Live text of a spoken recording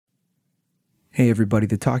Hey everybody,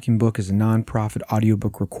 The Talking Book is a non-profit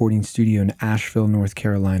audiobook recording studio in Asheville, North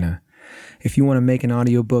Carolina. If you want to make an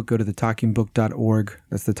audiobook, go to thetalkingbook.org.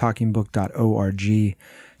 That's thetalkingbook.org.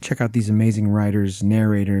 Check out these amazing writers,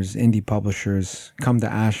 narrators, indie publishers. Come to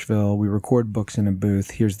Asheville. We record books in a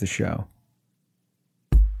booth. Here's the show.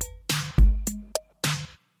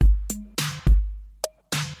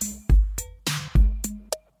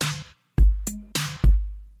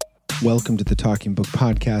 Welcome to the Talking Book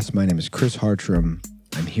Podcast. My name is Chris Hartram.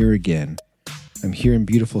 I'm here again. I'm here in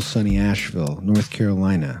beautiful sunny Asheville, North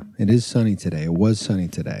Carolina. It is sunny today. It was sunny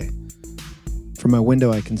today. From my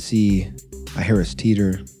window, I can see a Harris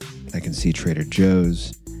Teeter. I can see Trader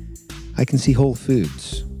Joe's. I can see Whole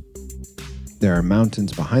Foods. There are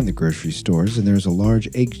mountains behind the grocery stores, and there's a large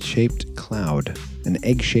egg-shaped cloud. An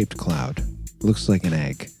egg-shaped cloud. It looks like an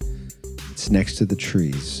egg. It's next to the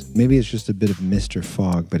trees. Maybe it's just a bit of mist or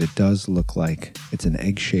fog, but it does look like it's an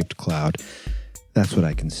egg-shaped cloud. That's what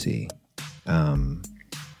I can see.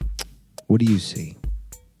 What do you see?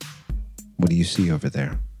 What do you see over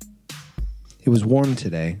there? It was warm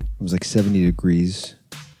today. It was like 70 degrees.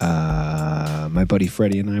 My buddy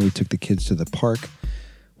Freddie and I, we took the kids to the park.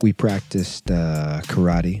 We practiced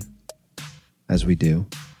karate, as we do.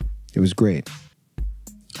 It was great.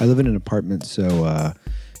 I live in an apartment, so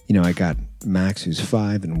I got Max, who's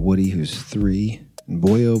 5, and Woody, who's 3. And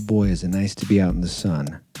boy, oh boy, is it nice to be out in the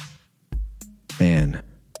sun. Man,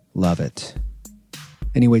 love it.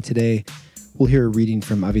 Anyway, today, we'll hear a reading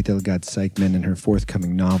from Avital Gad-Sykman in her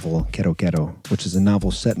forthcoming novel, Quero Quero, which is a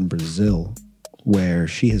novel set in Brazil, where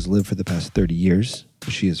she has lived for the past 30 years.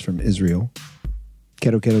 She is from Israel.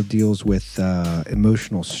 Quero Quero deals with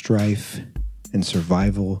emotional strife and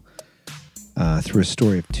survival through a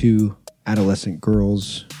story of 2 adolescent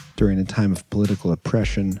girls during a time of political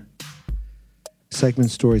oppression.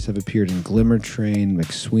 Sykman's stories have appeared in Glimmer Train,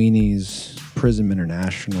 McSweeney's, Prism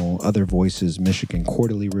International, Other Voices, Michigan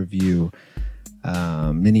Quarterly Review,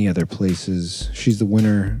 many other places. She's the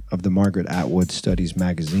winner of the Margaret Atwood Studies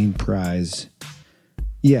Magazine Prize.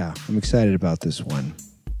 Yeah, I'm excited about this one.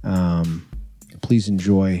 Please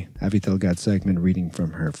enjoy Avital Gad-Sykman reading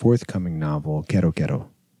from her forthcoming novel, Quero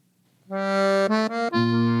Quero.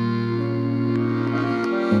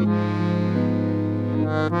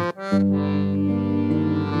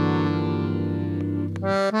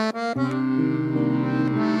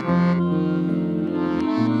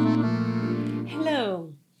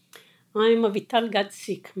 Hello, I'm Avital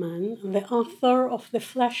Gad-Sykman, the author of the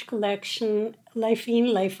Flash collection Life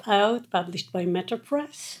In, Life Out, published by Meta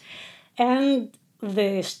Press, and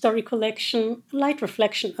the story collection Light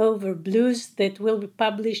Reflection Over Blues that will be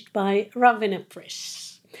published by Ravenna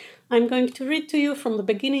Press. I'm going to read to you from the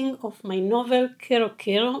beginning of my novel Quero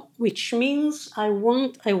Quero, which means I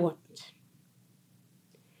want.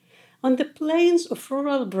 On the plains of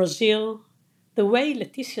rural Brazil, the way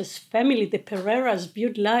Leticia's family, the Pereiras,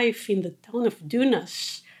 viewed life in the town of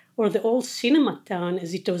Dunas, or the old cinema town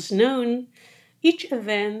as it was known, each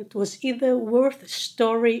event was either worth a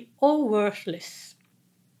story or worthless.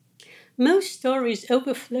 Most stories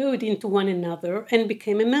overflowed into one another and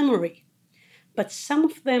became a memory, but some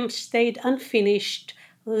of them stayed unfinished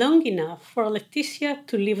long enough for Leticia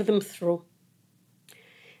to live them through.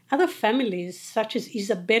 Other families, such as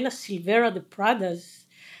Isabella Silveira de Pradas,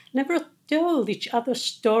 never told each other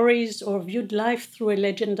stories or viewed life through a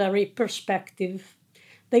legendary perspective.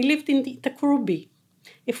 They lived in Itacurubi,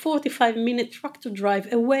 a 45-minute tractor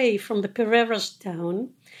drive away from the Pereiras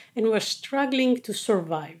town, and were struggling to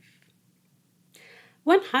survive.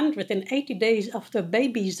 180 days after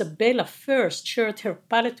baby Isabella first shared her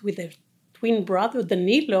pallet with her twin brother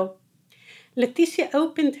Danilo, Leticia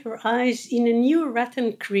opened her eyes in a new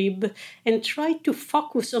rattan crib and tried to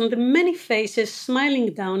focus on the many faces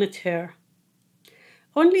smiling down at her.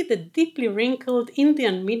 Only the deeply wrinkled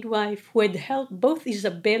Indian midwife who had helped both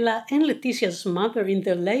Isabella and Leticia's mother in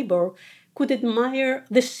their labor could admire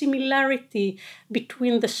the similarity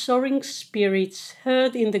between the soaring spirits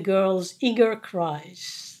heard in the girls' eager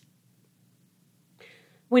cries.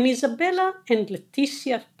 When Isabella and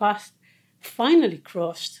Leticia finally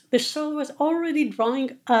crossed, the soil was already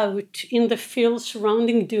drying out in the fields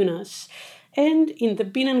surrounding Dunas and in the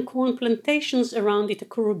bean and corn plantations around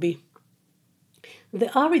Itacurubi.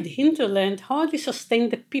 The arid hinterland hardly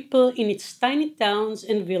sustained the people in its tiny towns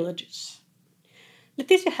and villages.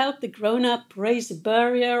 Leticia helped the grown-up raise a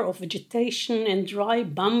barrier of vegetation and dry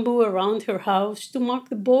bamboo around her house to mark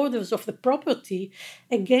the borders of the property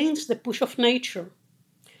against the push of nature.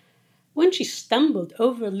 When she stumbled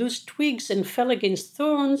over loose twigs and fell against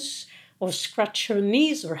thorns, or scratched her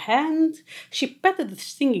knees or hand, she patted the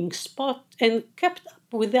stinging spot and kept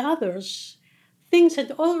up with the others, Things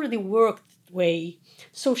had already worked that way,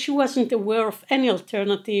 so she wasn't aware of any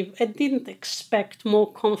alternative and didn't expect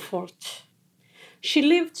more comfort. She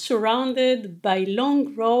lived surrounded by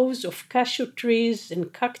long rows of cashew trees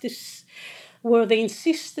and cactus, where the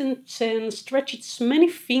insistent sand stretched its many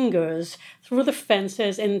fingers through the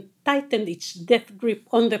fences and tightened its death grip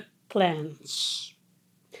on the plants.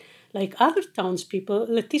 Like other townspeople,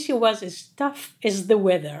 Leticia was as tough as the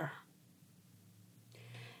weather.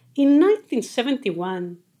 In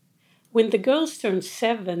 1971, when the girls turned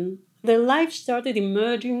 7, their lives started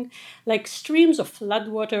emerging like streams of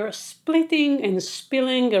floodwater, splitting and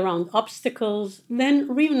spilling around obstacles,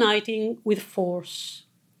 then reuniting with force.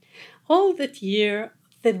 All that year,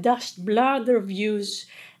 the dust blurred their views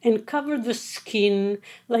and covered the skin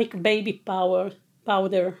like baby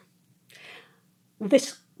powder.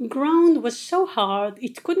 This ground was so hard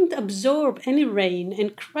it couldn't absorb any rain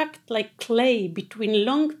and cracked like clay between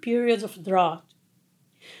long periods of drought.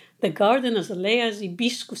 The garden azaleas,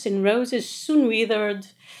 hibiscus, and roses soon withered,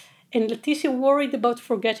 and Leticia worried about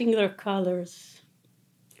forgetting their colors.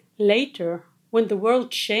 Later, when the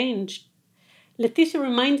world changed, Leticia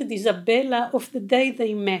reminded Isabella of the day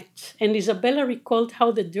they met, and Isabella recalled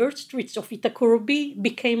how the dirt streets of Itacurubi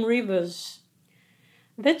became rivers.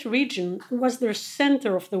 That region was their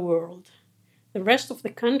center of the world. The rest of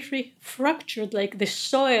the country, fractured like the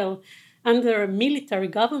soil under a military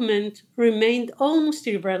government, remained almost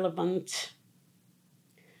irrelevant.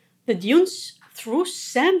 The dunes threw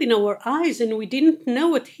sand in our eyes and we didn't know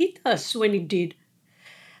what hit us when it did.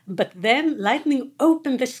 But then lightning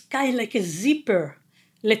opened the sky like a zipper,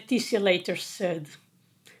 Leticia later said.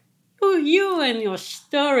 Oh, you and your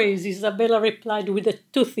stories, Isabella replied with a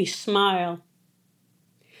toothy smile.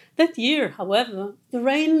 That year, however, the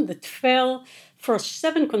rain that fell for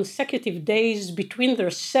 7 consecutive days between their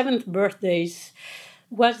 7th birthdays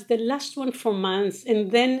was the last one for months,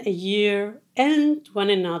 and then a year, and one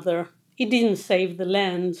another. It didn't save the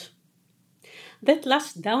land. That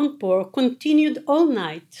last downpour continued all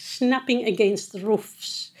night, snapping against the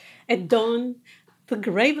roofs. At dawn, the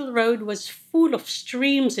gravel road was full of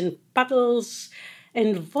streams and puddles,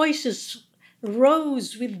 and voices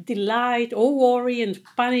rose with delight or worry and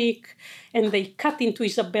panic, and they cut into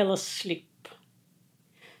Isabella's sleep.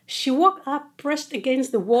 She woke up pressed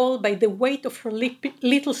against the wall by the weight of her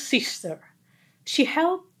little sister. She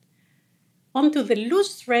held onto the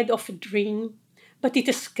loose thread of a dream, but it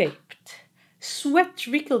escaped. Sweat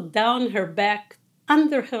trickled down her back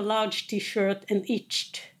under her large t-shirt and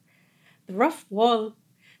itched. The rough wall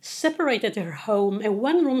separated her home, a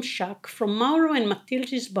one-room shack, from Mauro and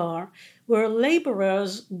Matilde's bar, where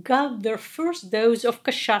laborers gulped their first dose of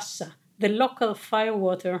cachaça, the local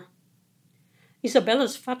firewater.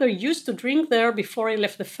 Isabella's father used to drink there before he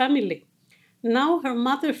left the family. Now her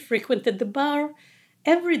mother frequented the bar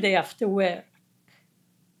every day after work.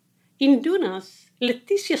 In Dunas,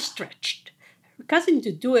 Leticia stretched. Her cousin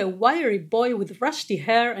Dudu, a wiry boy with rusty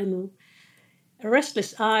hair and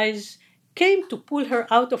restless eyes, came to pull her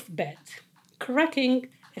out of bed, cracking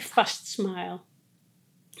a fast smile.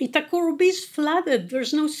 Itacurubi's flooded,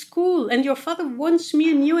 there's no school, and your father wants me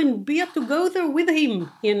and you and Bia to go there with him,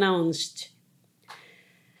 he announced.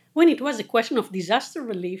 When it was a question of disaster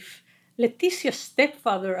relief, Leticia's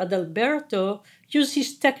stepfather, Adalberto, used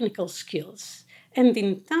his technical skills, and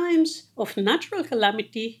in times of natural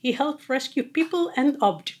calamity, he helped rescue people and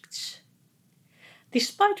objects.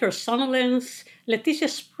 Despite her somnolence, Leticia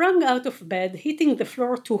sprang out of bed, hitting the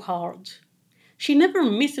floor too hard. She never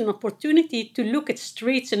missed an opportunity to look at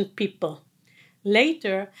streets and people.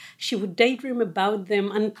 Later, she would daydream about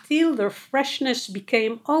them until their freshness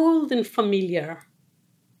became old and familiar.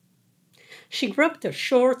 She grabbed her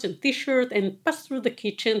shorts and t-shirt and passed through the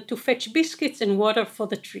kitchen to fetch biscuits and water for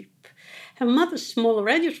the trip. Her mother's small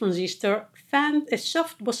radio transistor found a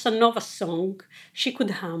soft bossa nova song she could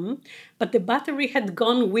hum, but the battery had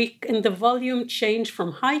gone weak and the volume changed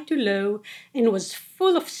from high to low and was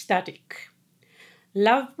full of static.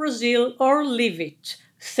 Love Brazil or leave it,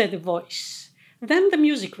 said a voice. Then the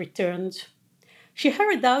music returned. She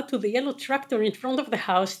hurried out to the yellow tractor in front of the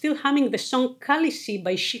house, still humming the song Calici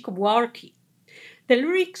by Chico Buarque. The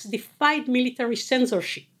lyrics defied military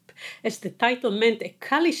censorship, as the title meant a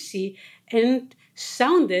calici and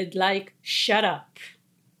sounded like shut up.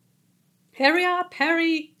 Hurry up,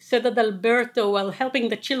 hurry, said Adalberto while helping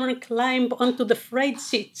the children climb onto the frayed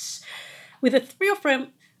seats. With the three of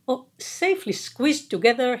them safely squeezed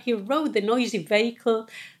together, he rode the noisy vehicle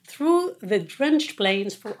through the drenched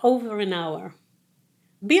plains for over an hour.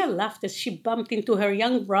 Bia laughed as she bumped into her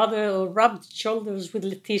young brother or rubbed shoulders with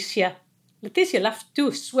Leticia. Leticia laughed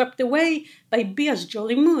too, swept away by Bia's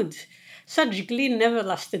jolly mood. Such glee never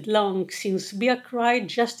lasted long, since Bia cried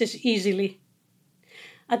just as easily.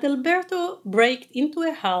 Adalberto braked into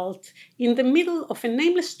a halt in the middle of a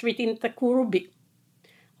nameless street in Tacurubi.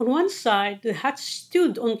 On one side, the hut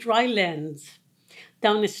stood on dry land.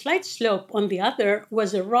 Down a slight slope on the other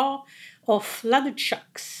was a row of flooded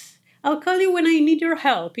shacks. "I'll call you when I need your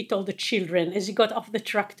help," he told the children as he got off the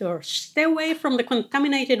tractor. "Stay away from the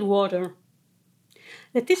contaminated water."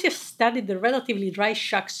 Leticia studied the relatively dry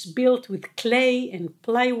shacks built with clay and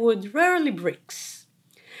plywood, rarely bricks.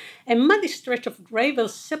 A muddy stretch of gravel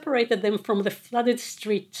separated them from the flooded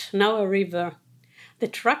street, now a river. The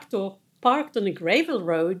tractor, parked on a gravel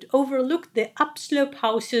road, overlooked the upslope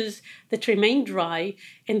houses that remained dry,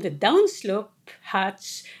 and the downslope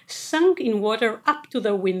huts sunk in water up to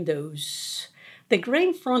their windows. The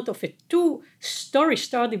grey front of a 2-story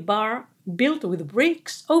sturdy bar, built with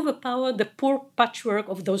bricks, overpowered the poor patchwork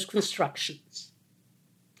of those constructions.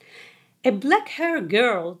 A black-haired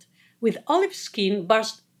girl with olive skin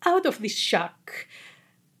burst out of this shack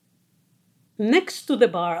next to the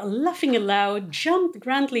bar, laughing aloud, jumped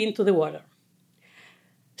grandly into the water.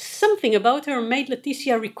 Something about her made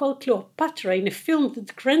Leticia recall Cleopatra in a film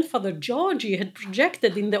that grandfather Georgie had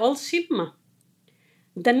projected in the old cinema.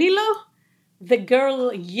 "Danilo?" the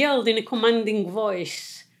girl yelled in a commanding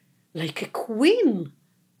voice. "Like a queen,"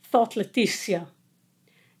 thought Leticia.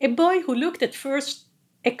 A boy who looked at first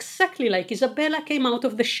exactly like Isabella came out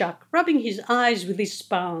of the shack, rubbing his eyes with his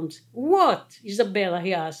palms. "What, Isabella?"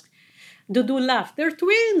 he asked. Dudu laughed. "They're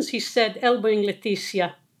twins," he said, elbowing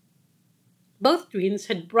Leticia. Both twins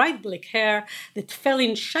had bright black hair that fell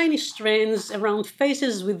in shiny strands around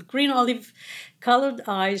faces with green olive-colored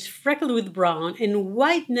eyes freckled with brown and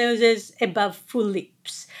wide noses above full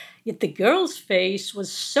lips. Yet the girl's face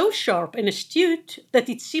was so sharp and astute that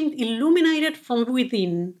it seemed illuminated from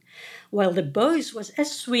within, while the boy's was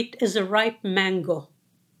as sweet as a ripe mango.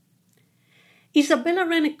 Isabella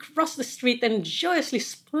ran across the street and joyously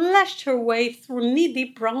splashed her way through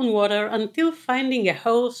knee-deep brown water until finding a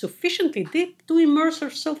hole sufficiently deep to immerse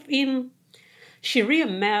herself in. She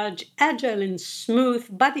re-emerged, agile and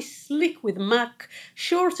smooth, body slick with muck,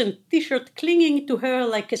 shorts and t-shirt clinging to her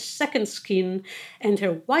like a second skin, and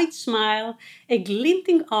her white smile, a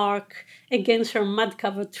glinting arc against her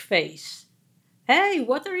mud-covered face. "Hey,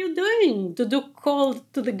 what are you doing?" Dudu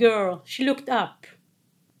called to the girl. She looked up.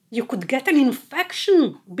 "You could get an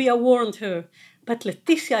infection," Bia warned her. But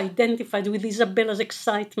Leticia identified with Isabella's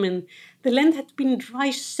excitement. The land had been dry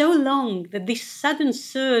so long that this sudden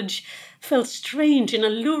surge felt strange and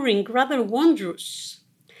alluring, rather wondrous.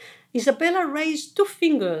 Isabella raised 2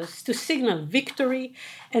 fingers to signal victory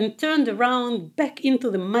and turned around back into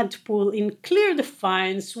the mud pool in clear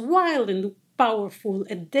defiance, wild and powerful,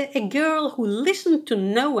 a girl who listened to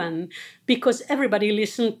no one because everybody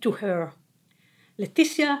listened to her.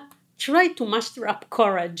 Leticia tried to muster up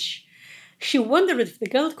courage. She wondered if the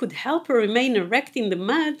girl could help her remain erect in the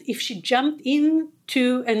mud if she jumped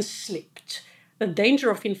into and slipped. The danger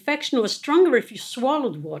of infection was stronger if you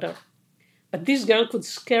swallowed water. But this girl could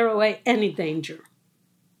scare away any danger.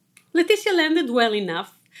 Leticia landed well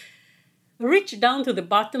enough, reached down to the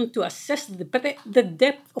bottom to assess the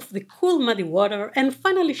depth of the cool, muddy water, and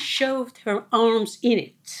finally shoved her arms in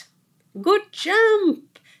it. "Good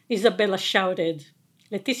jump!" Isabella shouted.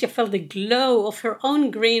 Leticia felt the glow of her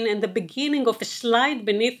own grin and the beginning of a slide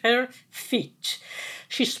beneath her feet.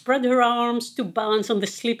 She spread her arms to balance on the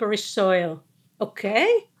slippery soil. "Okay?"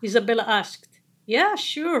 Isabella asked. "Yeah,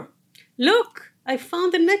 sure." "Look, I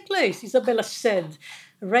found a necklace," Isabella said,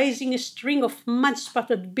 raising a string of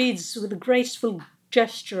mud-spotted beads with a graceful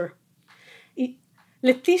gesture.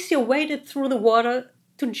 Leticia waded through the water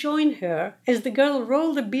to join her as the girl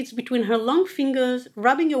rolled the beads between her long fingers,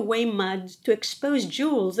 rubbing away mud to expose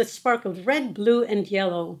jewels that sparkled red, blue, and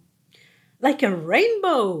yellow. "Like a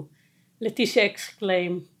rainbow!" Leticia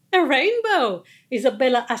exclaimed. "A rainbow!"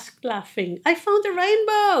 Isabella asked, laughing. "I found a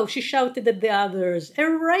rainbow!" she shouted at the others. "A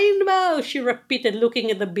rainbow!" she repeated,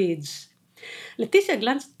 looking at the beads. Leticia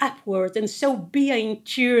glanced upward and saw Bia in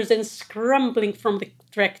tears and scrambling from the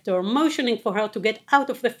tractor, motioning for her to get out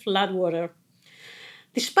of the floodwater.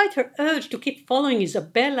 Despite her urge to keep following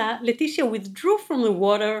Isabella, Leticia withdrew from the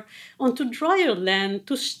water onto drier land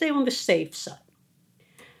to stay on the safe side.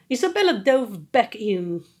 Isabella dove back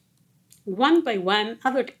in. One by one,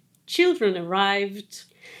 other children arrived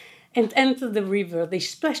and entered the river. They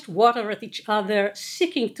splashed water at each other,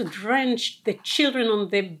 seeking to drench the children on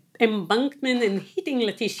the embankment and hitting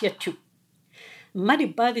Leticia too. Muddy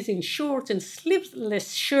bodies in shorts and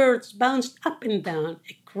sleeveless shirts bounced up and down.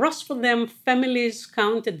 Across from them, families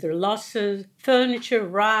counted their losses, furniture,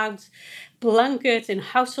 rugs, blankets and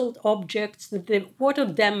household objects that the water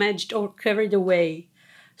damaged or carried away.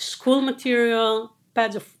 School material,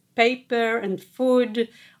 pads of paper and food,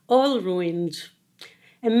 all ruined.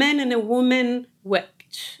 A man and a woman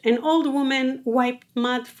wept. An old woman wiped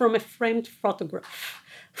mud from a framed photograph.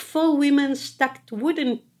 4 women stacked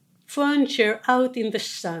wooden furniture out in the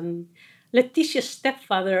sun. Leticia's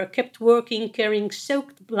stepfather kept working, carrying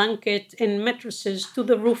soaked blankets and mattresses to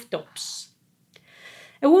the rooftops.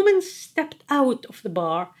 A woman stepped out of the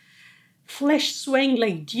bar, flesh swaying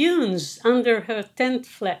like dunes under her tent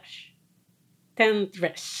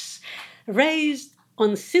dress. Raised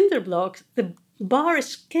on cinder blocks, the bar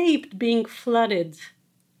escaped being flooded.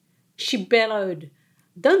 She bellowed,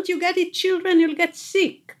 "Don't you get it, children? You'll get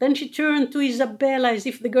sick." Then she turned to Isabella as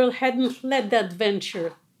if the girl hadn't led the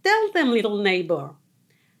adventure. "Tell them, little neighbor."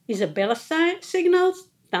 Isabella signals,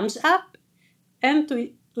 thumbs up, and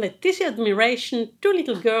to Leticia's admiration, 2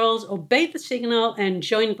 little girls obeyed the signal and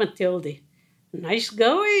joined Matilde. "Nice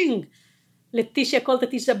going." Leticia called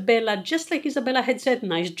at Isabella, just like Isabella had said,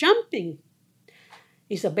 "Nice jumping."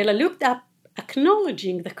 Isabella looked up,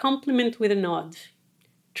 acknowledging the compliment with a nod.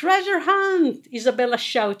 "Treasure hunt," Isabella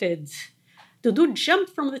shouted. Dudu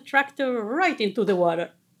jumped from the tractor right into the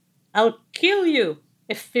water. "I'll kill you,"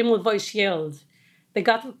 a female voice yelled. The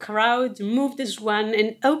gathered crowd moved as one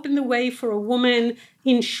and opened the way for a woman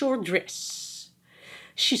in short dress.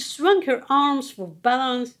 She swung her arms for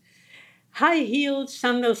balance, high-heeled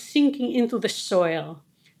sandals sinking into the soil.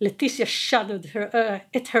 Leticia shuddered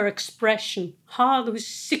at her expression, hard with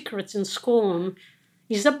secrets and scorn.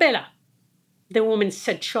 "Isabella," the woman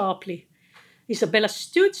said sharply. Isabella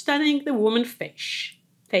stood studying the woman's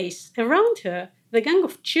face. Around her, the gang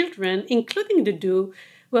of children, including Dudu,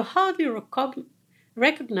 were hardly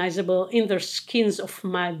recognizable in their skins of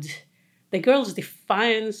mud. The girl's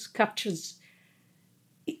defiance captured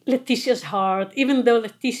Leticia's heart, even though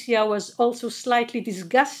Leticia was also slightly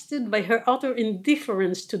disgusted by her utter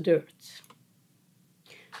indifference to dirt.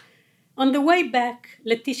 On the way back,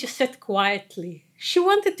 Leticia sat quietly. She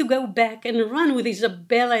wanted to go back and run with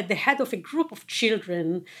Isabella at the head of a group of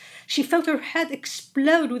children. She felt her head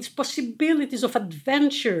explode with possibilities of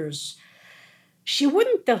adventures. She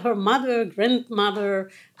wouldn't tell her mother, grandmother,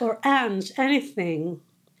 or aunts anything.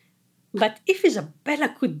 But if Isabella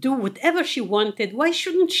could do whatever she wanted, why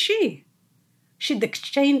shouldn't she? She'd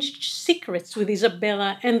exchanged secrets with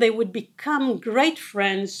Isabella, and they would become great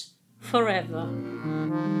friends forever.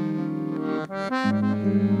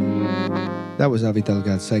 That was Avital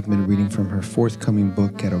Gat Segment reading from her forthcoming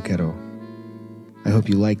book, Quero Quero. I hope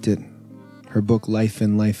you liked it. Her book, Life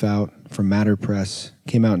In, Life Out, from Matter Press,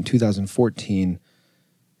 came out in 2014,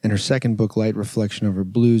 and her second book, Light Reflection Over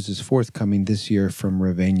Blues, is forthcoming this year from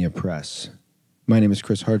Ravinia Press. My name is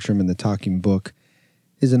Chris Hartram, and The Talking Book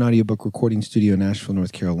is an audiobook recording studio in Nashville,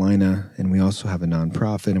 North Carolina, and we also have a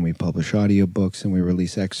nonprofit, and we publish audiobooks, and we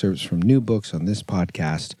release excerpts from new books on this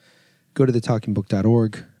podcast. Go to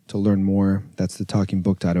thetalkingbook.org to learn more. That's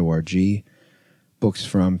thetalkingbook.org. Books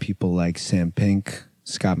from people like Sam Pink,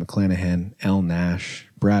 Scott McClanahan, Elle Nash,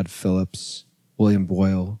 Brad Phillips, William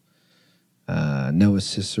Boyle, Noah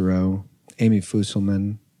Cicero, Amy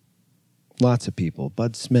Fusselman, lots of people,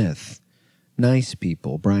 Bud Smith, nice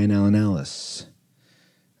people, Brian Allen Ellis.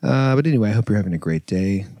 But anyway, I hope you're having a great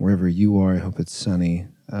day. Wherever you are, I hope it's sunny.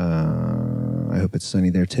 I hope it's sunny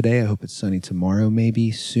there today. I hope it's sunny tomorrow,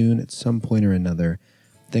 maybe soon at some point or another.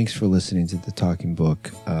 Thanks for listening to The Talking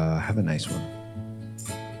Book. Have a nice one.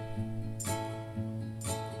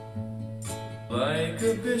 Like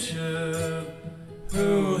a bishop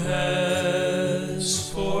who has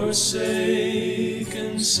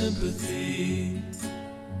forsaken sympathy,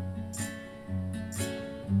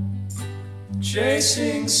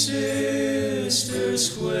 chasing sister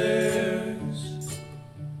squares,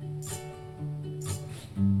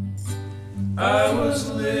 I was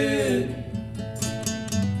lit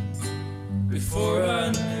before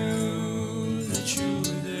I knew that you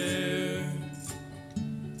were there.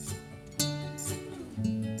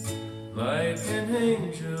 Like an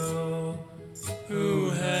angel who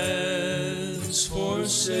has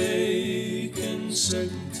forsaken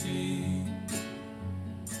certainty,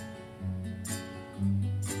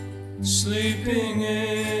 sleeping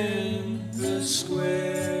in the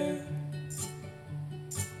square,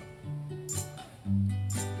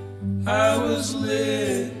 I was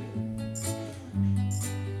lit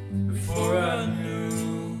before I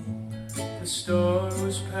knew the storm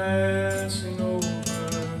was passing over,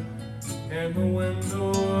 and the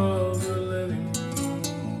window